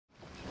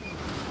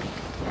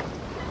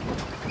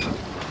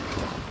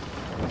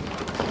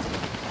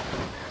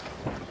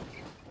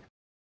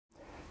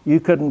You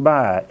couldn't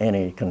buy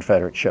any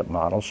Confederate ship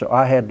models, so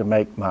I had to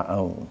make my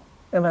own.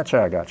 And that's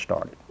how I got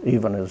started,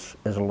 even as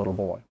a little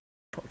boy.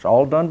 It's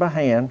all done by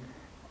hand,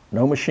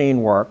 no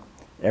machine work.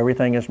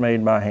 Everything is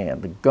made by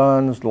hand. The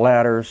guns,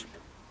 ladders,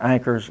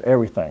 anchors,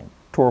 everything.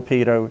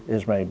 Torpedo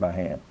is made by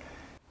hand.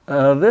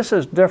 This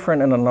is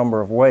different in a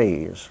number of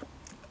ways.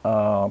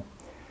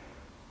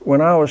 When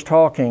I was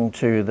talking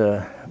to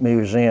the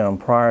museum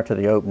prior to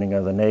the opening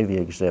of the Navy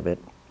exhibit,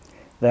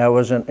 there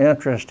was an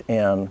interest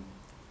in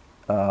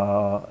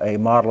a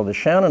model of the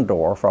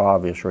Shenandoah for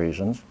obvious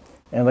reasons,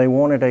 and they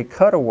wanted a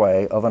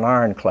cutaway of an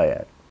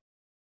Ironclad.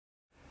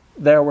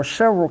 There were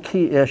several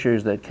key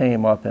issues that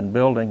came up in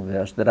building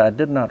this that I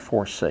did not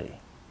foresee.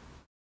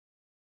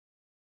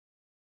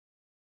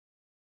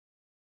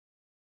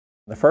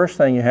 The first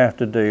thing you have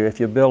to do if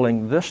you're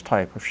building this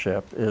type of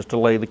ship is to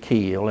lay the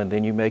keel, and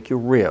then you make your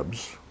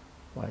ribs,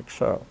 like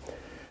so.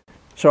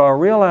 So I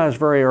realized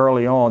very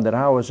early on that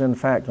I was in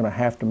fact going to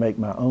have to make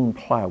my own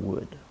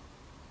plywood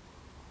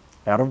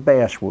out of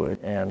basswood,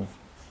 and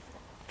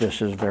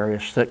this is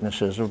various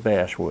thicknesses of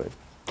basswood.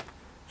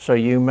 So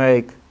you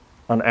make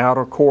an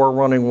outer core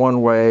running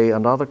one way,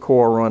 another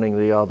core running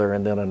the other,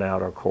 and then an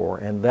outer core,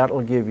 and that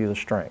will give you the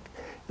strength.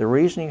 The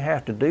reason you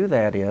have to do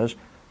that is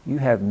you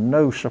have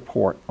no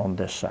support on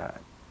this side.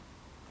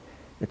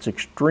 It's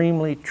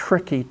extremely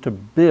tricky to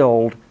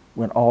build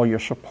when all your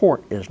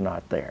support is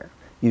not there.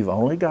 You've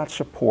only got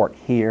support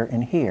here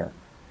and here.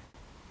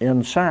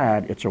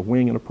 Inside, it's a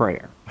wing and a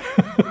prayer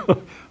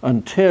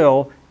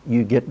until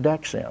you get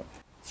decks in.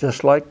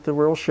 Just like the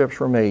real ships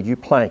were made, you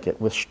plank it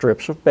with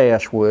strips of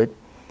basswood,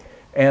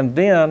 and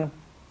then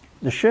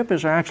the ship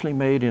is actually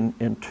made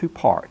in two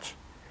parts.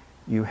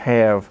 You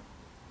have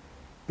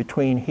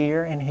between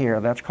here and here,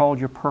 that's called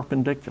your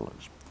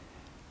perpendiculars.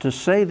 To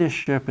say this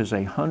ship is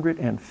a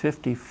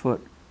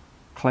 150-foot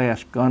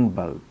class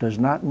gunboat does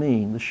not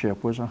mean the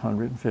ship was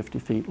 150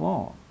 feet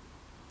long.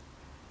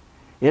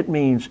 It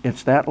means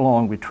it's that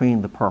long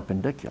between the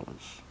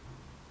perpendiculars.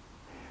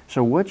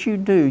 So what you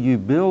do, you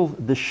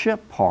build the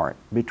ship part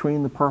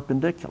between the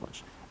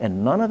perpendiculars,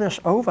 and none of this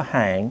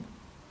overhang,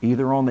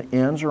 either on the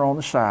ends or on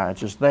the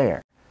sides, is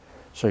there.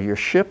 So your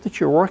ship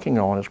that you're working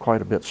on is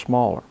quite a bit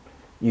smaller.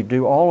 You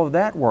do all of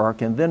that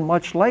work, and then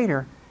much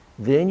later,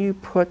 then you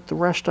put the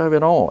rest of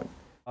it on.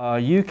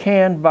 You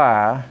can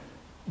buy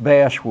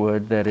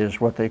basswood that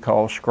is what they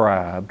call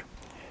scribed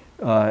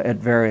at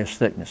various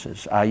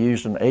thicknesses. I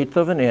used 1/8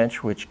 of an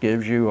inch, which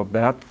gives you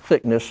about the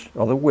thickness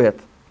or the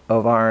width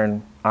of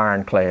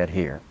Ironclad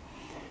here.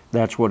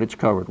 That's what it's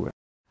covered with.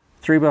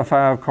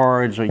 3x5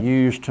 cards are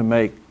used to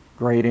make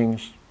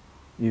gratings,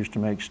 used to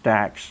make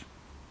stacks,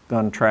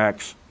 gun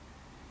tracks,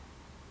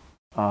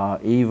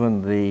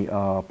 even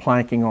the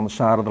planking on the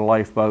side of the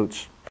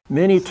lifeboats.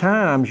 Many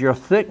times your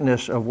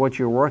thickness of what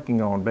you're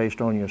working on based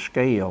on your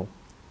scale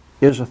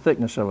is the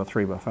thickness of a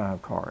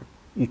 3x5 card.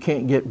 You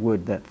can't get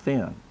wood that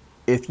thin.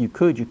 If you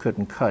could, you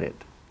couldn't cut it.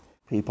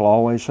 People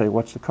always say,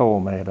 what's the coal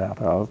made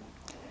out of?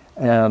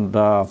 And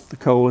the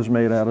coal is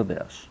made out of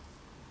this.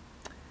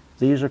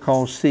 These are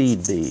called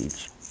seed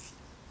beads.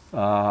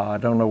 I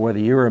don't know whether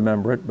you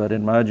remember it, but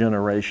in my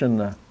generation,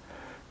 the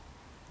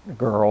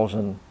girls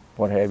and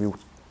what have you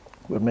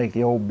would make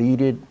the old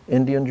beaded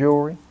Indian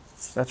jewelry.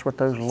 That's what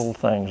those little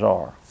things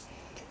are.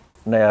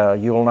 Now,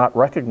 you'll not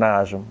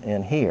recognize them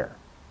in here,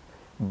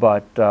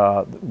 but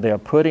they're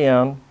put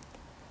in,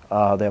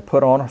 they're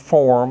put on a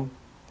form,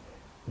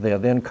 they're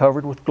then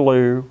covered with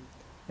glue,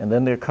 and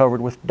then they're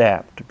covered with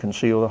DAP to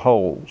conceal the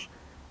holes.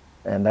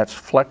 And that's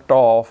flecked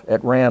off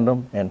at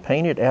random and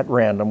painted at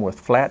random with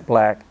flat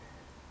black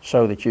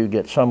so that you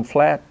get some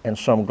flat and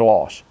some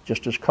gloss,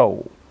 just as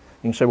coal.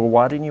 You can say, well,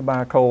 why didn't you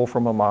buy coal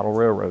from a model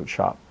railroad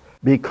shop?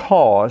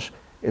 Because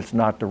it's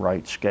not the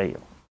right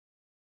scale.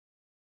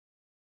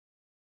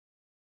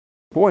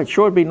 Boy, it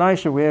sure would be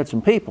nice if we had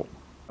some people.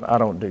 I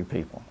don't do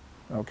people,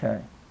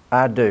 okay?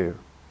 I do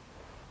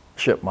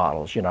ship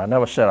models. You know, I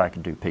never said I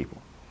could do people.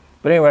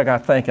 But anyway, I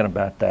got thinking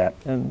about that,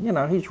 and you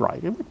know, he's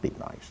right, it would be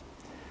nice.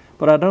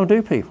 But I don't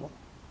do people.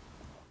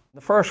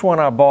 The first one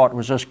I bought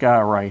was this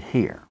guy right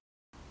here.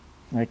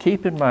 Now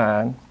keep in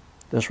mind,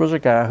 this was a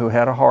guy who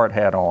had a hard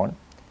hat on,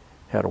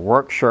 had a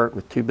work shirt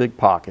with 2 big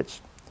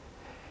pockets.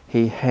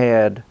 He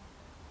had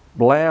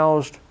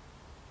bloused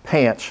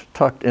pants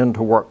tucked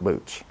into work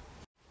boots.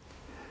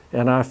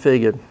 And I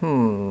figured,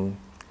 the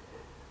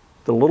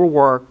little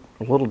work,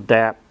 a little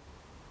DAP,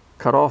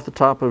 cut off the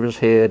top of his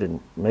head and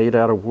made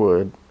out of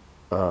wood,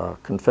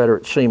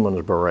 Confederate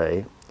seaman's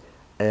beret,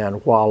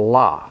 and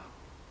voila,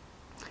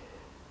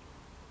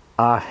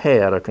 I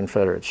had a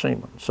Confederate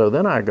seaman. So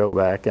then I go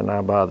back and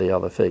I buy the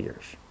other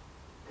figures.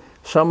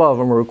 Some of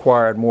them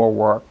required more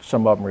work,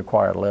 some of them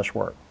required less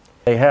work.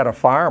 They had a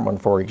fireman,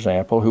 for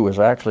example, who was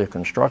actually a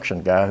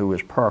construction guy who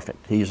was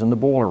perfect. He's in the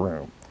boiler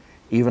room.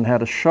 Even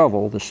had a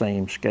shovel the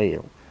same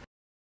scale.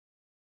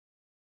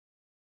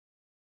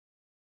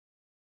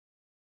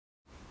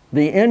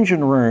 The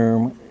engine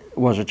room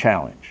was a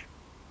challenge.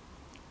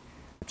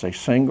 It's a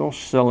single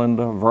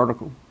cylinder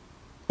vertical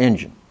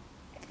engine.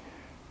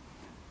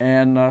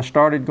 and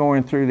started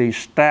going through these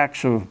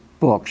stacks of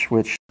books,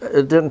 which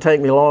it didn't take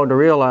me long to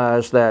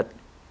realize that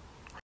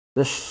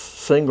this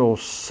single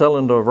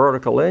cylinder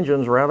vertical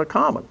engine is rather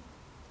common.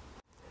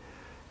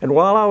 And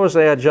while I was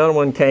there, a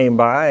gentleman came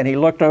by and he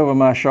looked over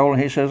my shoulder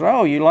and he says,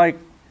 "Oh, you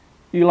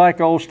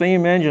like old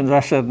steam engines?" I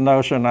said,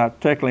 "No, sir,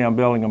 not particularly. I'm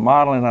building a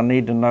model and I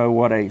need to know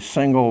what a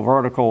single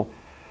vertical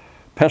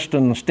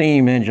piston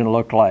steam engine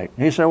looked like."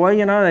 He said, "Well,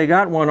 you know, they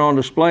got one on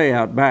display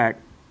out back."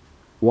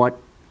 "What?"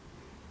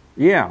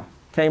 "Yeah,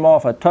 came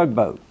off a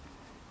tugboat."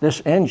 This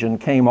engine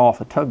came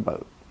off a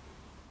tugboat,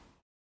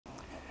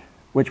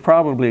 which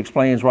probably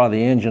explains why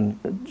the engine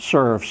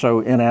served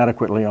so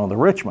inadequately on the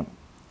Richmond.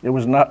 It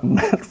was not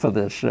meant for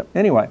this ship.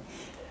 Anyway,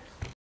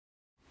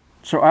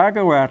 so I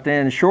go out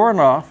there and sure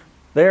enough,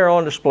 there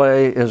on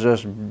display is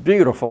this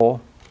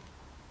beautiful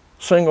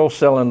single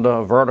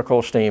cylinder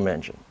vertical steam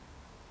engine.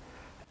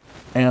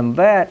 And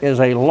that is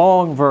a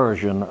long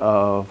version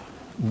of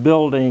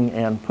building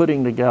and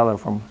putting together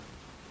from,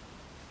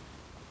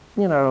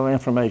 you know,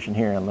 information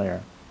here and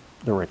there,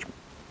 the Richmond.